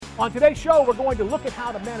On today's show, we're going to look at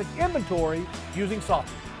how to manage inventory using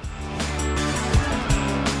software.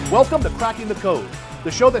 Welcome to Cracking the Code,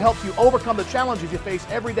 the show that helps you overcome the challenges you face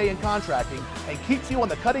every day in contracting and keeps you on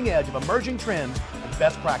the cutting edge of emerging trends and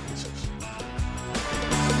best practices.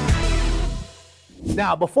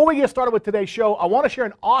 Now, before we get started with today's show, I want to share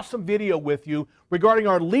an awesome video with you regarding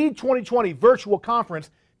our LEAD 2020 virtual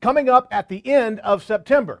conference coming up at the end of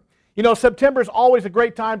September. You know, September is always a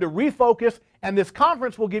great time to refocus, and this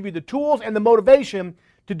conference will give you the tools and the motivation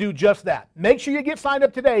to do just that. Make sure you get signed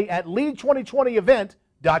up today at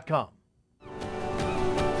lead2020event.com.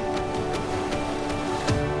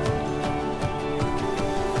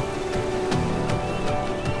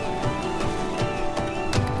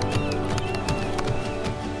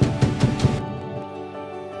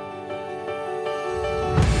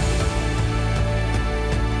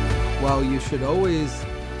 While you should always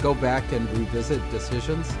go back and revisit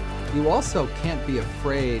decisions, you also can't be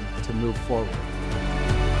afraid to move forward.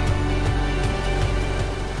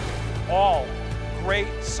 All great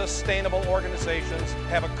sustainable organizations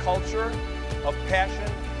have a culture of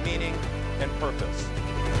passion, meaning, and purpose.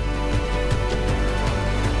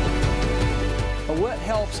 But what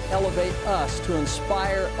helps elevate us to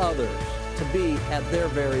inspire others to be at their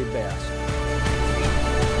very best?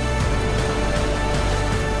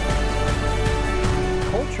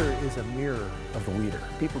 Culture is a mirror of the leader.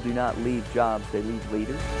 People do not leave jobs, they leave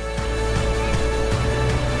leaders.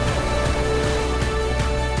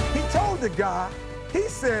 He told the guy, he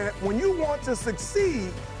said, when you want to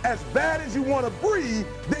succeed as bad as you want to breathe,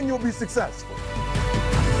 then you'll be successful.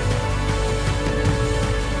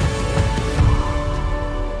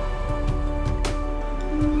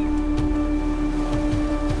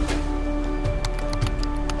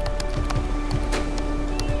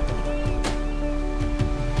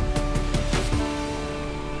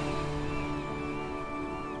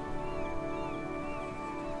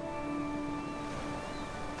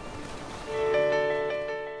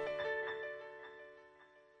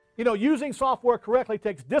 You know, using software correctly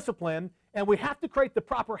takes discipline, and we have to create the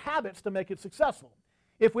proper habits to make it successful.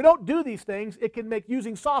 If we don't do these things, it can make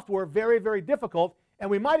using software very, very difficult, and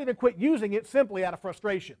we might even quit using it simply out of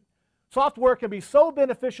frustration. Software can be so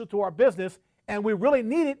beneficial to our business, and we really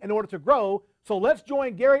need it in order to grow, so let's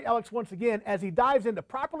join Gary Ellicks once again as he dives into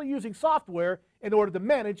properly using software in order to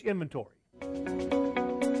manage inventory.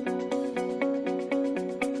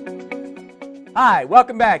 Hi,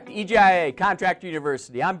 welcome back to EGIA Contractor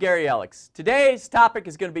University. I'm Gary Ellicks. Today's topic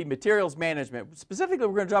is going to be materials management. Specifically,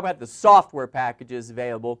 we're going to talk about the software packages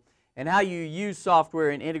available and how you use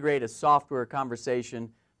software and integrate a software conversation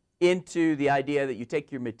into the idea that you take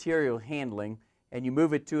your material handling and you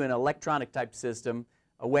move it to an electronic type system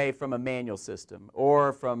away from a manual system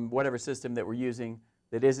or from whatever system that we're using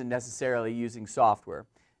that isn't necessarily using software.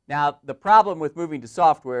 Now, the problem with moving to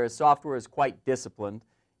software is quite disciplined.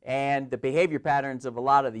 And the behavior patterns of a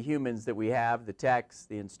lot of the humans that we have, the techs,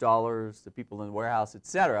 the installers, the people in the warehouse,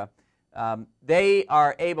 etc., they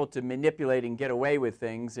are able to manipulate and get away with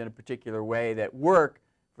things in a particular way that work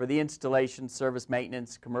for the installation, service,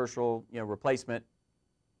 maintenance, commercial, replacement,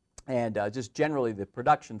 and just generally the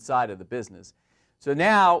production side of the business. So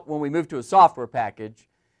now, when we move to a software package,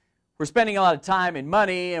 we're spending a lot of time and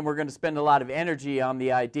money, and we're going to spend a lot of energy on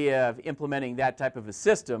the idea of implementing that type of a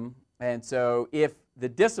system. And so if the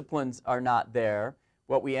disciplines are not there,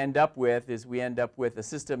 what we end up with is a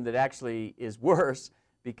system that actually is worse,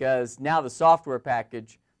 because now the software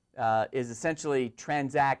package is essentially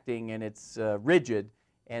transacting and it's rigid.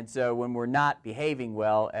 And so when we're not behaving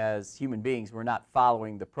well as human beings, we're not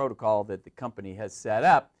following the protocol that the company has set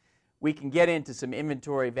up, we can get into some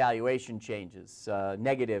inventory valuation changes,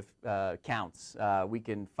 negative counts. We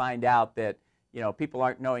can find out that people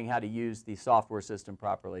aren't knowing how to use the software system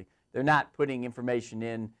properly. They're not putting information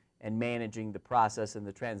in and managing the process and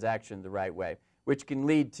the transaction the right way, which can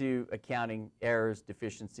lead to accounting errors,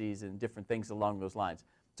 deficiencies, and different things along those lines.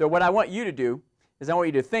 So what I want you to do is I want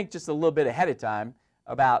you to think just a little bit ahead of time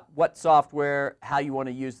about what software, how you want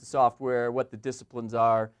to use the software, what the disciplines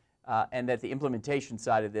are, and that the implementation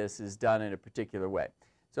side of this is done in a particular way.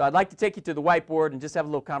 So I'd like to take you to the whiteboard and just have a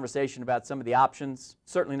little conversation about some of the options,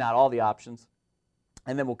 certainly not all the options,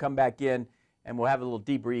 and then we'll come back in and we'll have a little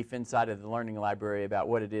debrief inside of the Learning Library about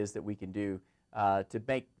what it is that we can do to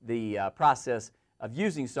make the process of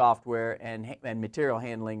using software and material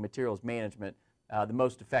handling, materials management, the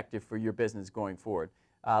most effective for your business going forward.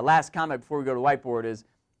 Last comment before we go to the whiteboard is,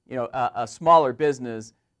 a smaller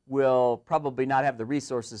business will probably not have the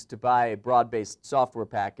resources to buy a broad-based software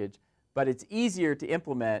package, but it's easier to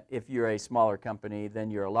implement if you're a smaller company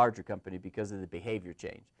than you're a larger company because of the behavior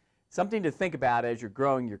change. something to think about as you're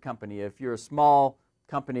growing your company. If you're a small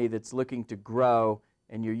company that's looking to grow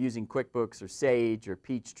and you're using QuickBooks or Sage or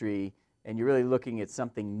Peachtree and you're really looking at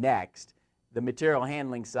something next, the material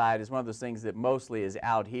handling side is one of those things that mostly is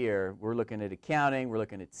out here. We're looking at accounting, we're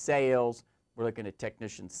looking at sales, we're looking at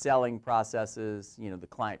technician selling processes, you know, the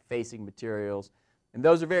client-facing materials, and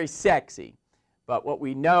those are very sexy. But what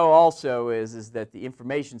we know also is that the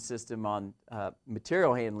information system on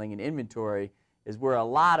material handling and inventory is where a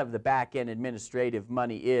lot of the back-end administrative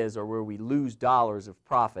money is, or where we lose dollars of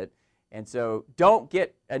profit. And so don't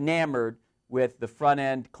get enamored with the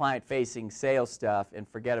front-end client-facing sales stuff and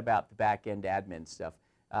forget about the back-end admin stuff,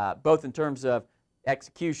 both in terms of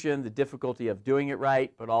execution, the difficulty of doing it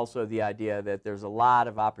right, but also the idea that there's a lot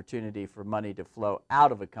of opportunity for money to flow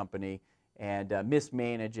out of a company and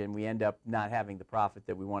mismanage, and we end up not having the profit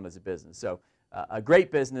that we want as a business. So a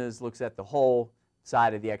great business looks at the whole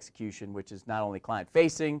side of the execution, which is not only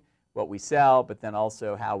client-facing, what we sell, but then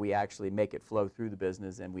also how we actually make it flow through the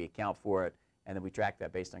business, and we account for it, and then we track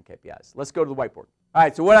that based on KPIs. Let's go to the whiteboard. All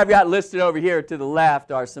right, so what I've got listed over here to the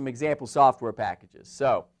left are some example software packages.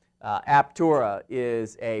 So Aptura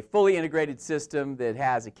is a fully integrated system that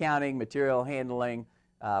has accounting, material handling,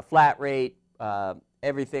 flat rate,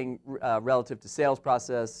 everything relative to sales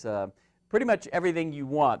process, pretty much everything you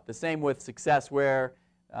want. The same with Successware.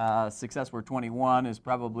 Successware 21 is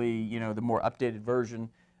probably, you know, the more updated version.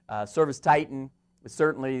 ServiceTitan is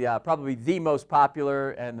certainly probably the most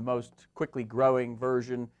popular and the most quickly growing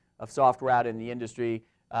version of software out in the industry.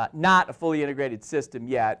 Not a fully integrated system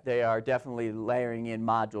yet. They are definitely layering in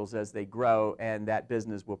modules as they grow, and that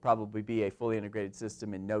business will probably be a fully integrated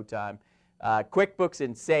system in no time. QuickBooks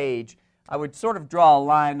and Sage, I would sort of draw a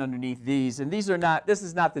line underneath these, and these are not, this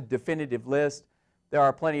is not the definitive list. There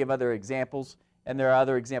are plenty of other examples, and there are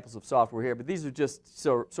other examples of software here, but these are just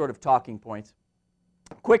sort of talking points.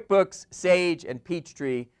 QuickBooks, Sage, and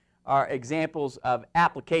Peachtree are examples of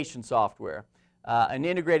application software. An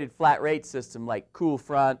integrated flat rate system like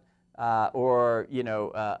CoolFront or, you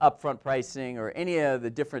know, upfront pricing or any of the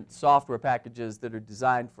different software packages that are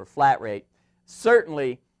designed for flat rate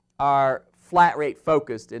certainly are flat rate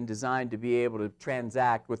focused and designed to be able to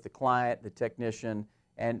transact with the client, the technician,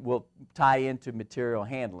 and will tie into material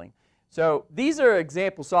handling. So these are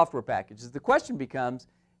example software packages. The question becomes,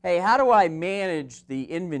 hey, how do I manage the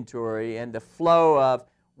inventory and the flow of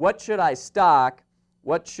what should I stock,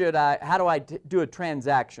 how do I do a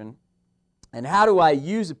transaction, and how do I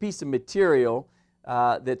use a piece of material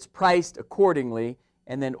that's priced accordingly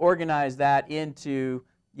and then organize that into,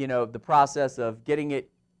 you know, the process of getting it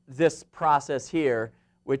this process here,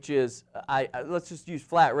 which is, let's just use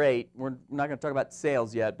flat rate. We're not going to talk about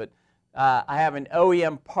sales yet, but I have an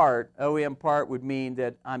OEM part. OEM part would mean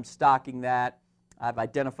that I'm stocking that. I've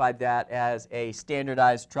identified that as a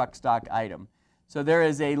standardized truck stock item. So there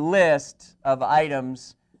is a list of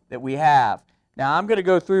items that we have. Now I'm going to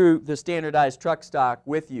go through the standardized truck stock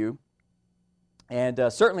with you, and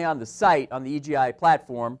certainly on the site, on the EGI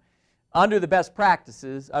platform, under the best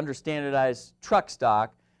practices, under standardized truck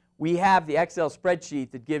stock, we have the Excel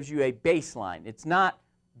spreadsheet that gives you a baseline. It's not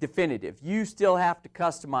definitive. You still have to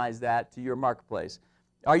customize that to your marketplace.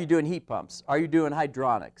 Are you doing heat pumps? Are you doing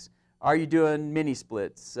hydronics? Are you doing mini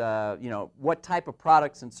splits? You know, what type of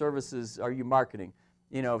products and services are you marketing?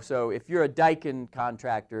 You know, so if you're a Daikin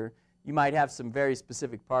contractor, you might have some very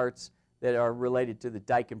specific parts that are related to the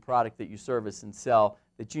Daikin product that you service and sell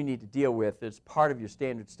that you need to deal with as part of your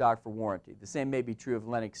standard stock for warranty. The same may be true of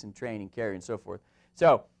Lennox and Trane and Carrier and so forth.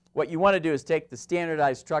 So what you want to do is take the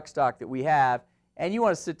standardized truck stock that we have, and you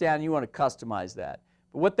want to sit down and you want to customize that.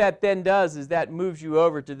 But what that then does is that moves you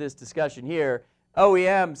over to this discussion here.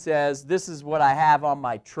 OEM says, this is what I have on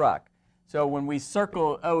my truck. So when we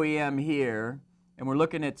circle OEM here, and we're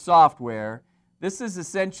looking at software, this is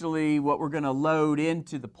essentially what we're going to load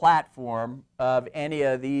into the platform of any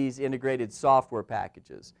of these integrated software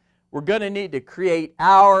packages. We're going to need to create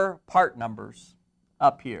our part numbers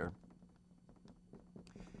up here.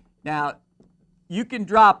 Now, you can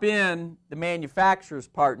drop in the manufacturer's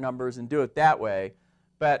part numbers and do it that way,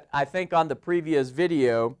 but I think on the previous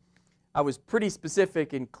video, I was pretty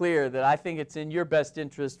specific and clear that I think it's in your best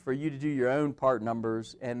interest for you to do your own part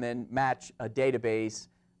numbers and then match a database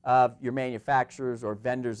of your manufacturers or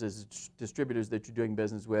vendors as distributors that you're doing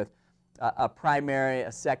business with, a primary,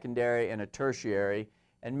 a secondary, and a tertiary,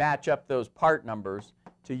 and match up those part numbers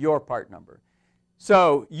to your part number.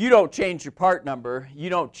 So you don't change your part number,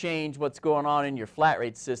 you don't change what's going on in your flat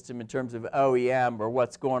rate system in terms of OEM or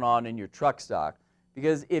what's going on in your truck stock.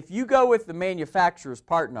 Because if you go with the manufacturer's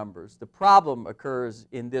part numbers, the problem occurs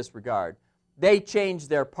in this regard. They change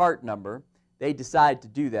their part number, they decide to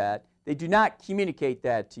do that, They do not communicate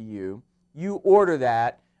that to you. You order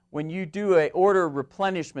that. When you do a order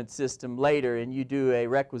replenishment system later and you do a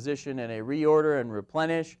requisition and a reorder and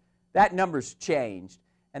replenish, that number's changed.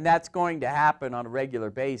 And that's going to happen on a regular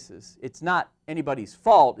basis. It's not anybody's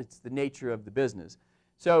fault. It's the nature of the business.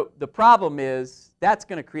 So the problem is that's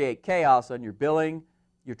going to create chaos on your billing,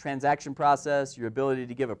 your transaction process, your ability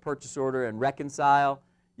to give a purchase order and reconcile.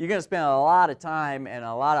 You're going to spend a lot of time and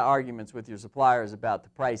a lot of arguments with your suppliers about the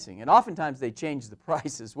pricing. And oftentimes they change the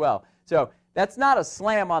price as well. So that's not a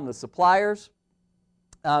slam on the suppliers.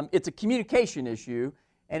 It's a communication issue,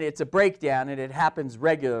 and it's a breakdown, and it happens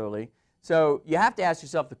regularly. So you have to ask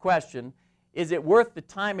yourself the question, is it worth the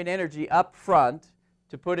time and energy up front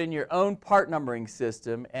to put in your own part numbering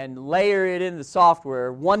system and layer it in the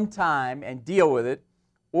software one time and deal with it?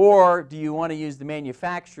 Or do you want to use the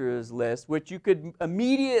manufacturer's list, which you could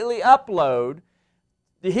immediately upload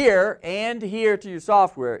to here and to here to your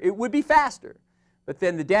software? It would be faster. But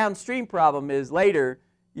then the downstream problem is later,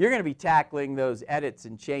 you're going to be tackling those edits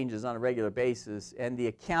and changes on a regular basis, and the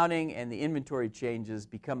accounting and the inventory changes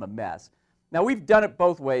become a mess. Now, we've done it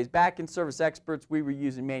both ways. Back in Service Experts, we were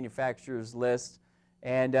using manufacturer's lists,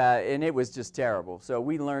 and it was just terrible. So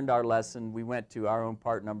we learned our lesson. We went to our own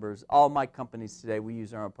part numbers. All my companies today, we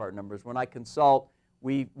use our own part numbers. When I consult,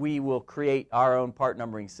 we will create our own part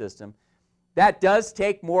numbering system. That does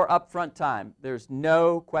take more upfront time. There's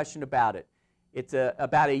no question about it. It's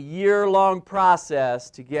about a year-long process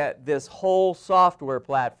to get this whole software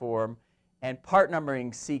platform and part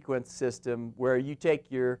numbering sequence system where you take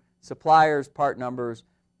your supplier's part numbers,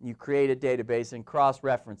 you create a database and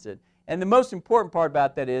cross-reference it. And the most important part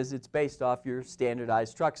about that is it's based off your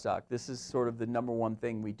standardized truck stock. This is sort of the number one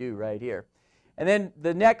thing we do right here. And then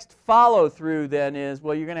the next follow-through then is,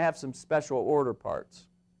 well, you're going to have some special order parts.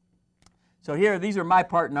 So here, these are my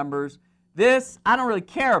part numbers. This, I don't really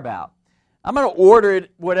care about. I'm going to order it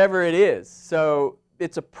whatever it is. So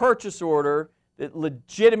it's a purchase order that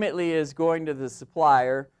legitimately is going to the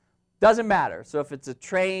supplier. Doesn't matter. So if it's a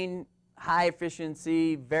Trane, high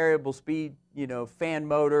efficiency, variable speed, fan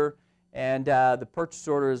motor, and the purchase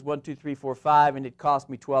order is 1, 2, 3, 4, 5, and it cost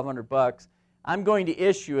me $1,200, I'm going to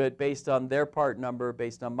issue it based on their part number,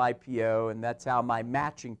 based on my PO, and that's how my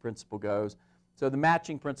matching principle goes. So the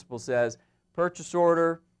matching principle says purchase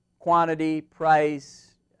order, quantity, price,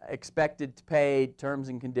 expected to pay, terms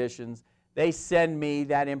and conditions. They send me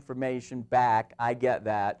that information back. I get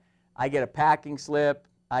that. I get a packing slip.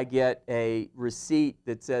 I get a receipt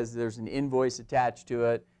that says there's an invoice attached to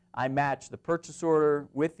it. I match the purchase order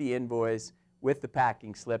with the invoice with the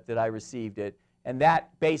packing slip that I received it. And that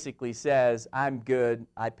basically says I'm good.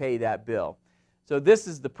 I pay that bill. So this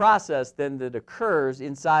is the process then that occurs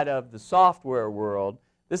inside of the software world.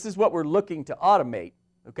 This is what we're looking to automate.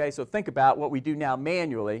 Okay, so think about what we do now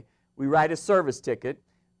manually. We write a service ticket,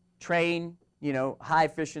 Trane, high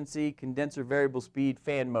efficiency, condenser variable speed,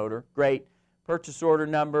 fan motor, great. Purchase order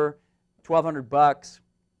number, $1,200.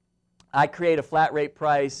 I create a flat rate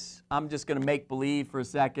price. I'm just going to make believe for a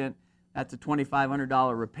second. That's a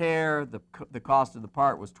 $2,500 repair. The cost of the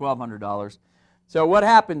part was $1,200. So what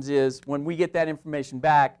happens is when we get that information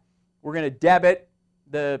back, we're going to debit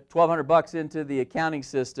the $1,200 into the accounting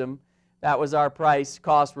system. That was our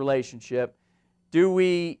price-cost relationship. Do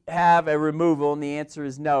we have a removal? And the answer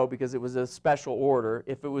is no, because it was a special order.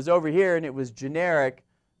 If it was over here and it was generic,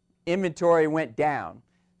 inventory went down.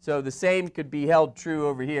 So the same could be held true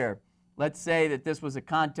over here. Let's say that this was a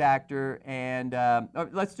contactor, and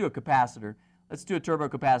let's do a capacitor. Let's do a turbo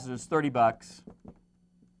capacitor. It's $30.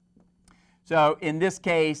 So in this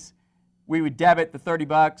case, we would debit the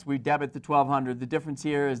 $30. We debit the $1,200. The difference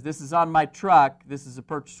here is this is on my truck. This is a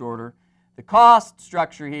purchase order. The cost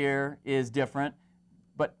structure here is different,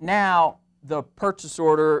 but now the purchase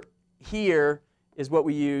order here is what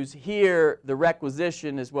we use. Here, the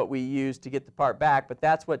requisition is what we use to get the part back, but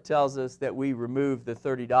that's what tells us that we remove the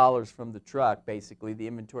 $30 from the truck. Basically, the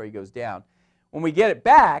inventory goes down. When we get it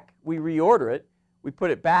back, we reorder it. We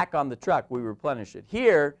put it back on the truck. We replenish it.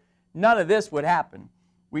 Here, none of this would happen.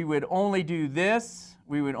 We would only do this.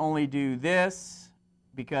 We would only do this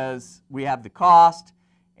because we have the cost.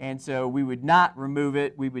 And so we would not remove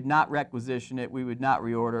it, we would not requisition it, we would not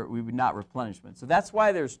reorder it, we would not replenishment. So that's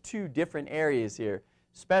why there's two different areas here.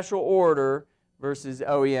 Special order versus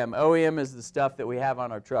OEM. OEM is the stuff that we have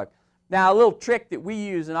on our truck. Now a little trick that we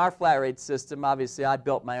use in our flat rate system, obviously I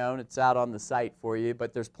built my own, it's out on the site for you,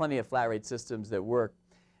 but there's plenty of flat rate systems that work.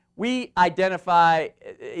 We identify,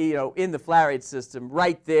 in the flat rate system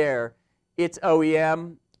right there, it's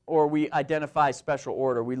OEM, or we identify special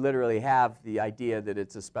order. We literally have the idea that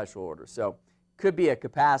it's a special order. So could be a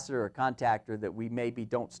capacitor or contactor that we maybe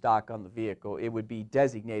don't stock on the vehicle. It would be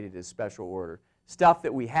designated as special order. Stuff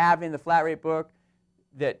that we have in the flat rate book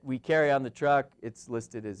that we carry on the truck, it's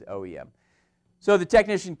listed as OEM. So the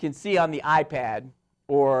technician can see on the iPad,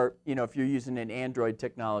 or if you're using an Android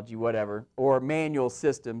technology, whatever, or manual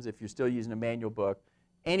systems, if you're still using a manual book,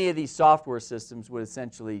 any of these software systems would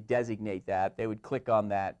essentially designate that. They would click on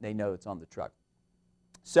that. They know it's on the truck.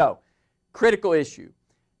 So, critical issue.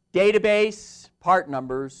 Database, part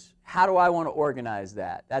numbers, how do I want to organize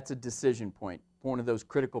that? That's a decision point, one of those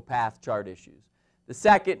critical path chart issues. The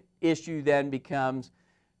second issue then becomes,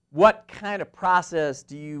 what kind of process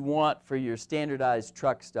do you want for your standardized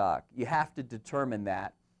truck stock? You have to determine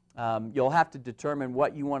that. You'll have to determine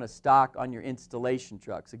what you want to stock on your installation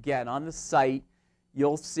trucks. Again, on the site,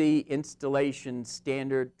 you'll see installation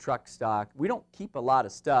standard truck stock. We don't keep a lot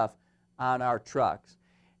of stuff on our trucks.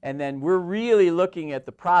 And then we're really looking at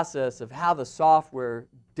the process of how the software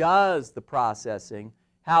does the processing,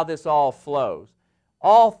 how this all flows.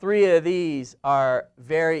 All three of these are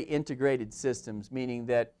very integrated systems, meaning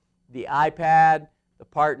that the iPad, the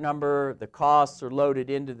part number, the costs are loaded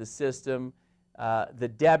into the system.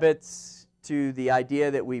 The debits to the idea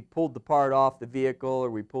that we pulled the part off the vehicle or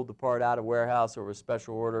we pulled the part out of warehouse or a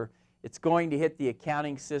special order, it's going to hit the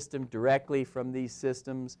accounting system directly from these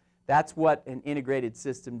systems. That's what an integrated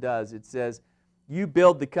system does. It says, you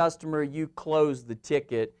billed the customer, you closed the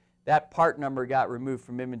ticket, that part number got removed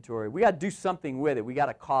from inventory. We got to do something with it. We got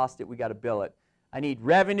to cost it, we got to bill it. I need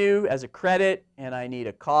revenue as a credit, and I need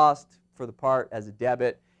a cost for the part as a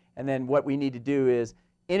debit. And then what we need to do is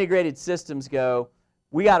integrated systems go,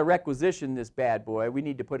 we got to requisition this bad boy. We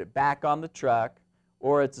need to put it back on the truck,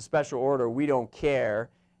 or it's a special order. We don't care.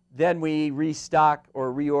 Then we restock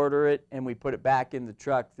or reorder it, and we put it back in the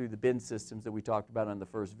truck through the bin systems that we talked about on the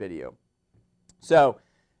first video. So,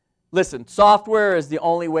 listen, software is the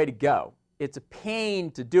only way to go. It's a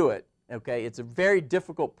pain to do it, okay? It's a very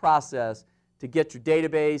difficult process to get your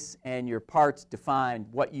database and your parts defined,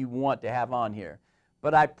 what you want to have on here.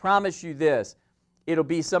 But I promise you this, it'll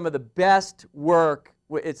be some of the best work.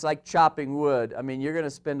 It's like chopping wood. I mean, you're going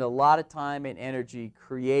to spend a lot of time and energy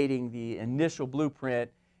creating the initial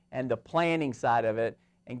blueprint and the planning side of it,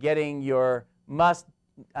 and getting your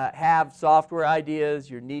must-have software ideas,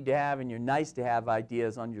 your need-to-have, and your nice-to-have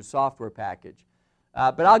ideas on your software package.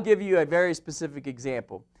 But I'll give you a very specific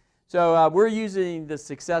example. So we're using the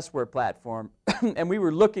Successware platform, and we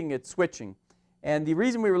were looking at switching. And the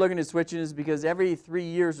reason we were looking at switching is because every 3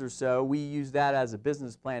 years or so, we use that as a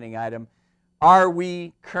business planning item. Are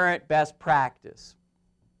we current best practice?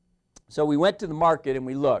 So we went to the market and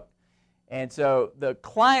we looked. And so the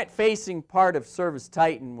client-facing part of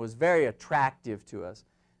ServiceTitan was very attractive to us.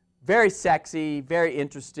 Very sexy, very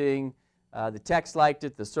interesting. The techs liked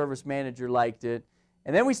it, the service manager liked it.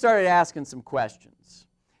 And then we started asking some questions.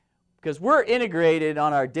 Because we're integrated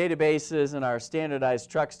on our databases and our standardized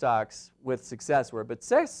truck stocks with Successware. But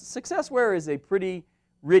Successware is a pretty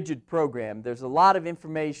rigid program. There's a lot of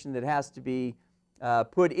information that has to be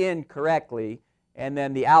put in correctly. And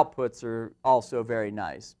then the outputs are also very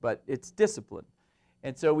nice, but it's discipline.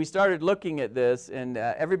 And so we started looking at this, and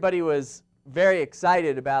everybody was very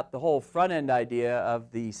excited about the whole front-end idea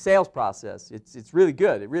of the sales process. It's really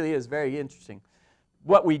good. It really is very interesting.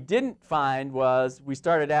 What we didn't find was we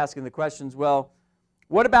started asking the questions, well,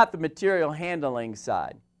 what about the material handling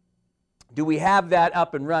side? Do we have that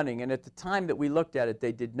up and running? And at the time that we looked at it,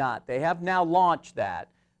 they did not. They have now launched that,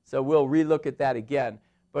 so we'll relook at that again.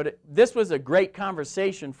 But this was a great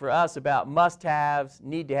conversation for us about must-haves,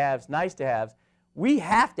 need-to-haves, nice-to-haves. We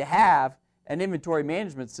have to have an inventory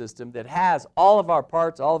management system that has all of our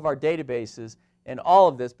parts, all of our databases, and all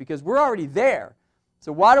of this because we're already there.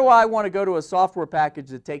 So why do I want to go to a software package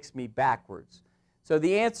that takes me backwards? So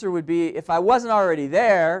the answer would be, if I wasn't already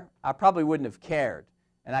there, I probably wouldn't have cared.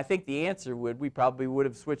 And I think the answer we probably would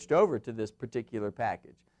have switched over to this particular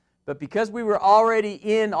package. But because we were already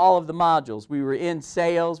in all of the modules, we were in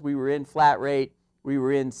sales, we were in flat rate, we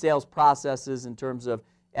were in sales processes in terms of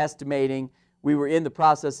estimating, we were in the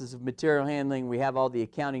processes of material handling, we have all the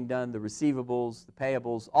accounting done, the receivables, the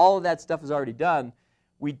payables, all of that stuff is already done.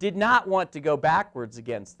 We did not want to go backwards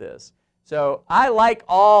against this. So I like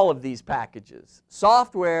all of these packages.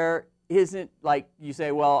 Software isn't like you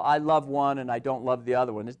say, well, I love one and I don't love the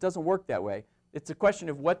other one. It doesn't work that way. It's a question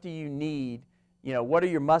of what do you need. You know, what are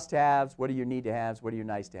your must-haves, what are your need-to-haves, what are your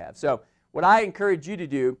nice-to-haves. So what I encourage you to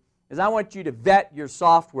do is I want you to vet your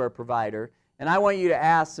software provider, and I want you to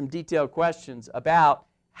ask some detailed questions about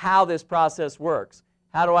how this process works.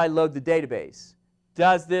 How do I load the database?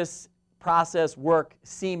 Does this process work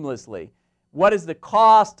seamlessly? what is the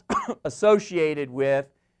cost associated with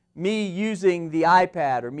me using the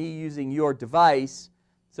iPad or me using your device.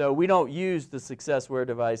 So we don't use the Successware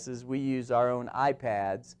devices, we use our own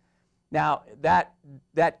iPads. Now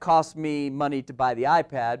that costs me money to buy the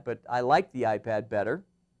iPad, but I like the iPad better.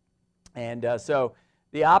 And so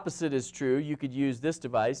the opposite is true. You could use this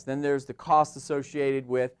device. Then there's the cost associated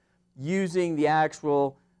with using the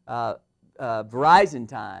actual Verizon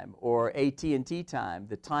time or AT&T time,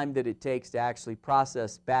 the time that it takes to actually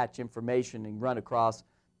process batch information and run across,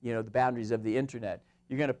 the boundaries of the internet.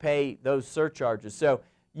 You're going to pay those surcharges. So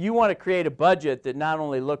you want to create a budget that not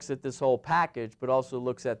only looks at this whole package, but also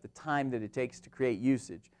looks at the time that it takes to create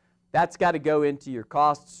usage. That's got to go into your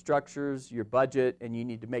cost structures, your budget, and you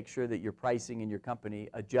need to make sure that your pricing in your company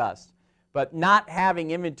adjusts. But not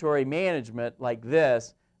having inventory management like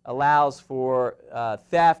this allows for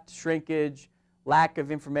theft, shrinkage, lack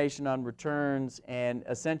of information on returns, and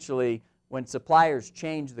essentially when suppliers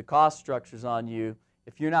change the cost structures on you,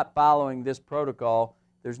 if you're not following this protocol,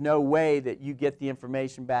 there's no way that you get the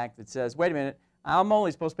information back that says, wait a minute, I'm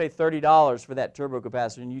only supposed to pay $30 for that turbo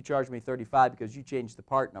capacitor and you charge me $35 because you changed the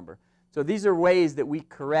part number. So these are ways that we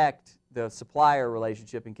correct the supplier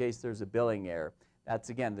relationship in case there's a billing error. That's,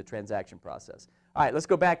 again, the transaction process. All right, let's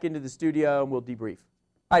go back into the studio and we'll debrief.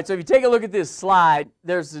 All right, so if you take a look at this slide,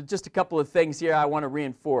 there's just a couple of things here I want to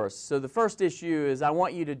reinforce. So the first issue is I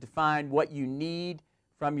want you to define what you need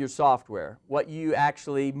from your software, what you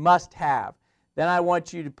actually must have. Then I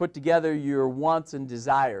want you to put together your wants and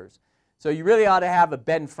desires. So you really ought to have a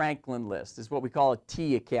Ben Franklin list. It's what we call a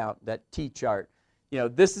T account, that T chart.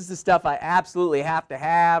 This is the stuff I absolutely have to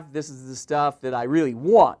have. This is the stuff that I really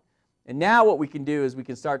want. And now what we can do is we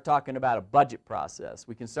can start talking about a budget process.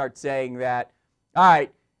 We can start saying that, all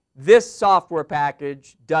right, this software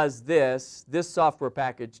package does this. This software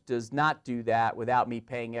package does not do that without me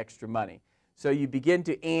paying extra money. So you begin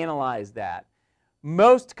to analyze that.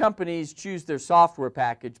 Most companies choose their software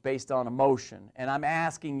package based on emotion, and I'm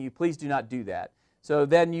asking you, please do not do that. So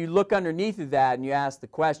then you look underneath of that and you ask the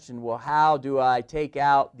question, well, how do I take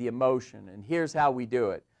out the emotion? And here's how we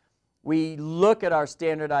do it. We look at our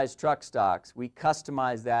standardized truck stocks. We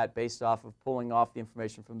customize that based off of pulling off the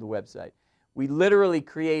information from the website. We literally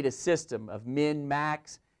create a system of min,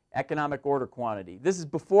 max, economic order quantity. This is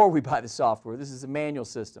before we buy the software. This is a manual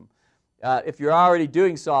system. If you're already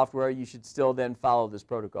doing software, you should still then follow this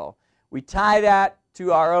protocol. We tie that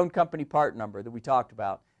to our own company part number that we talked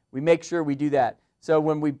about. We make sure we do that. So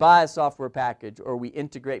when we buy a software package or we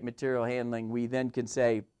integrate material handling, we then can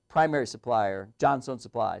say primary supplier, Johnstone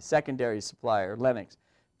Supply, secondary supplier, Lennox,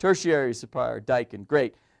 tertiary supplier, Daikin.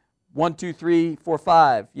 Great. 1, 2, 3, 4,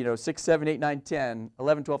 5, 6, 7, 8, 9, 10,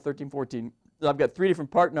 11, 12, 13, 14. So I've got 3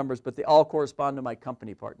 different part numbers, but they all correspond to my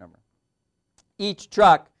company part number. Each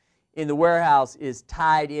truck in the warehouse is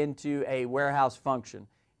tied into a warehouse function,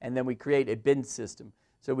 and then we create a bin system.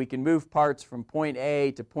 So we can move parts from point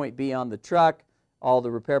A to point B on the truck. All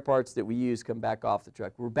the repair parts that we use come back off the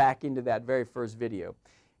truck. We're back into that very first video.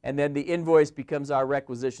 And then the invoice becomes our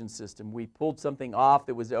requisition system. We pulled something off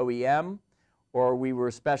that was OEM, or we were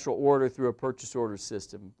a special order through a purchase order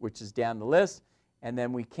system, which is down the list. And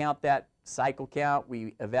then we count that cycle count.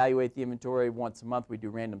 We evaluate the inventory. Once a month we do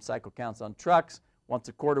random cycle counts on trucks. Once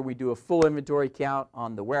a quarter we do a full inventory count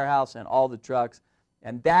on the warehouse and all the trucks.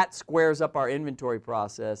 And that squares up our inventory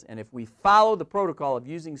process. And if we follow the protocol of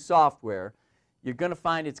using software, you're going to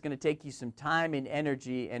find it's going to take you some time and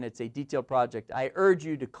energy, and it's a detailed project. I urge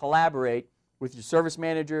you to collaborate with your service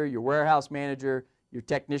manager, your warehouse manager, your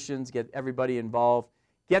technicians, get everybody involved,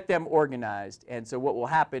 get them organized. And so what will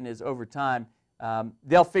happen is over time,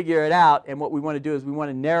 they'll figure it out, and what we want to do is we want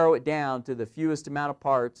to narrow it down to the fewest amount of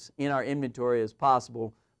parts in our inventory as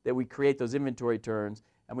possible, that we create those inventory turns,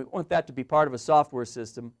 and we want that to be part of a software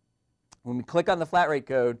system. When we click on the flat rate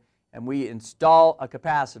code and we install a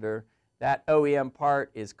capacitor, that OEM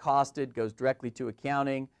part is costed, goes directly to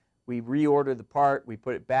accounting. We reorder the part, we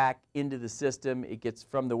put it back into the system, it gets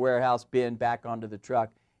from the warehouse bin back onto the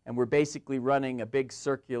truck, and we're basically running a big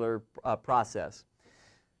circular process.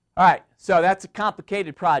 All right, so that's a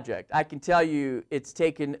complicated project. I can tell you it's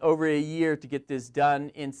taken over a year to get this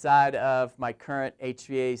done inside of my current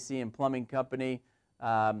HVAC and plumbing company.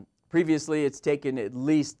 Previously, it's taken at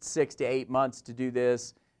least 6 to 8 months to do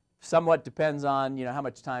this. Somewhat depends on how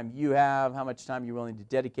much time you have, how much time you're willing to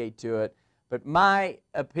dedicate to it. But my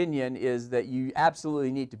opinion is that you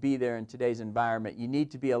absolutely need to be there in today's environment. You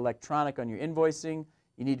need to be electronic on your invoicing.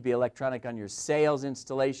 You need to be electronic on your sales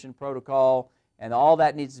installation protocol. And all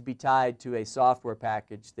that needs to be tied to a software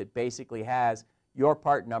package that basically has your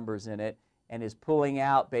part numbers in it and is pulling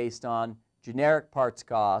out based on generic parts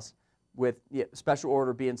costs with special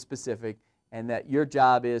order being specific, and that your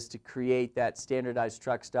job is to create that standardized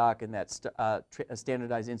truck stock and that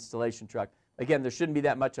standardized installation truck. Again, there shouldn't be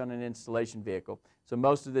that much on an installation vehicle. So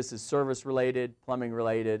most of this is service related, plumbing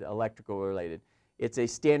related, electrical related. It's a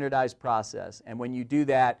standardized process, and when you do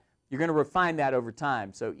that, you're going to refine that over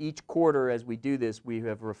time. So each quarter as we do this, we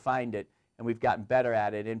have refined it and we've gotten better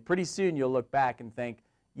at it. And pretty soon you'll look back and think,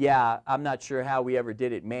 yeah, I'm not sure how we ever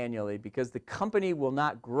did it manually, because the company will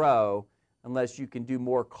not grow unless you can do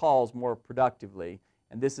more calls more productively.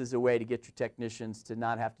 And this is a way to get your technicians to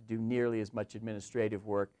not have to do nearly as much administrative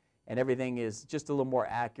work. And everything is just a little more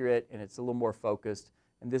accurate and it's a little more focused.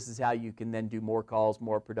 And this is how you can then do more calls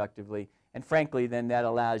more productively. And frankly, then that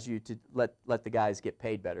allows you to let the guys get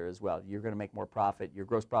paid better as well. You're going to make more profit. Your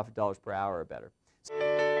gross profit dollars per hour are better.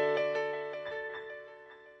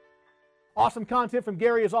 Awesome content from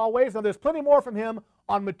Gary as always. Now there's plenty more from him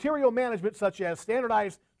on material management, such as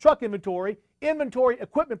standardized truck inventory, inventory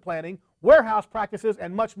equipment planning, warehouse practices,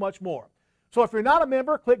 and much, much more. So if you're not a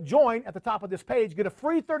member, click join at the top of this page. Get a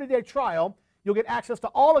free 30-day trial. You'll get access to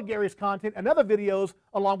all of Gary's content and other videos,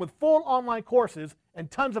 along with full online courses and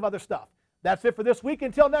tons of other stuff. That's it for this week.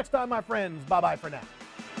 Until next time, my friends, bye-bye for now.